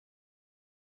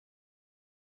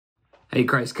Hey,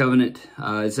 Christ Covenant.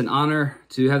 It's an honor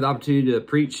to have the opportunity to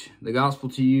preach the gospel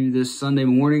to you this Sunday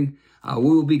morning.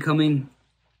 We will be coming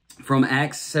from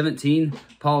Acts 17,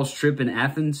 Paul's trip in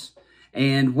Athens.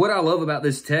 And what I love about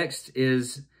this text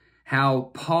is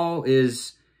how Paul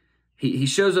is, he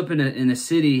shows up in a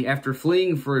city after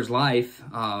fleeing for his life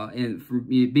and from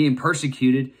being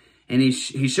persecuted. And he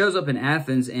shows up in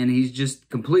Athens and he's just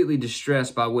completely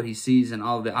distressed by what he sees and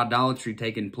all the idolatry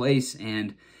taking place.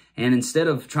 And instead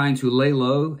of trying to lay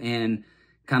low and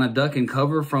kind of duck and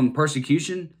cover from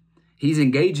persecution, he's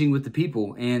engaging with the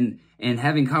people and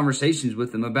having conversations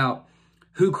with them about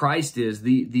who Christ is,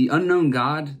 the unknown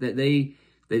God that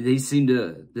they seem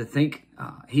to think.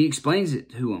 He explains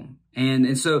it to them.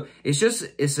 And so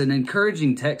it's an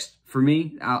encouraging text for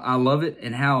me. I love it,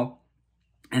 and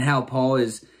how Paul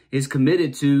is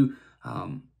committed to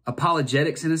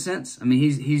apologetics in a sense. I mean,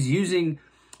 he's using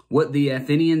what the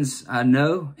Athenians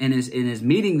know and is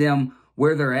meeting them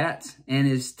where they're at and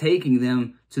is taking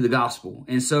them to the gospel.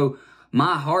 And so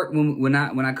my heart when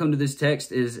I come to this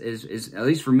text is at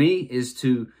least for me, is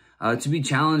to be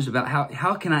challenged about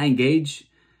how can I engage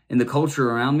in the culture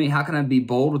around me? How can I be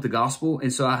bold with the gospel?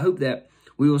 And so I hope that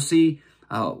we will see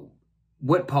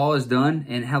what Paul has done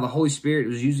and how the Holy Spirit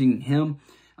was using him.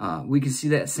 We can see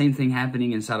that same thing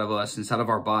happening inside of us, inside of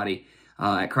our body,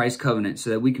 at Christ Covenant,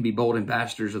 so that we can be bold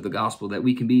ambassadors of the gospel, that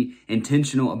we can be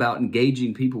intentional about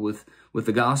engaging people with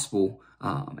the gospel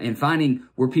and finding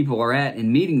where people are at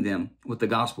and meeting them with the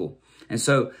gospel. And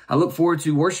so I look forward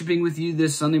to worshiping with you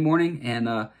this Sunday morning and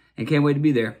can't wait to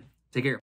be there. Take care.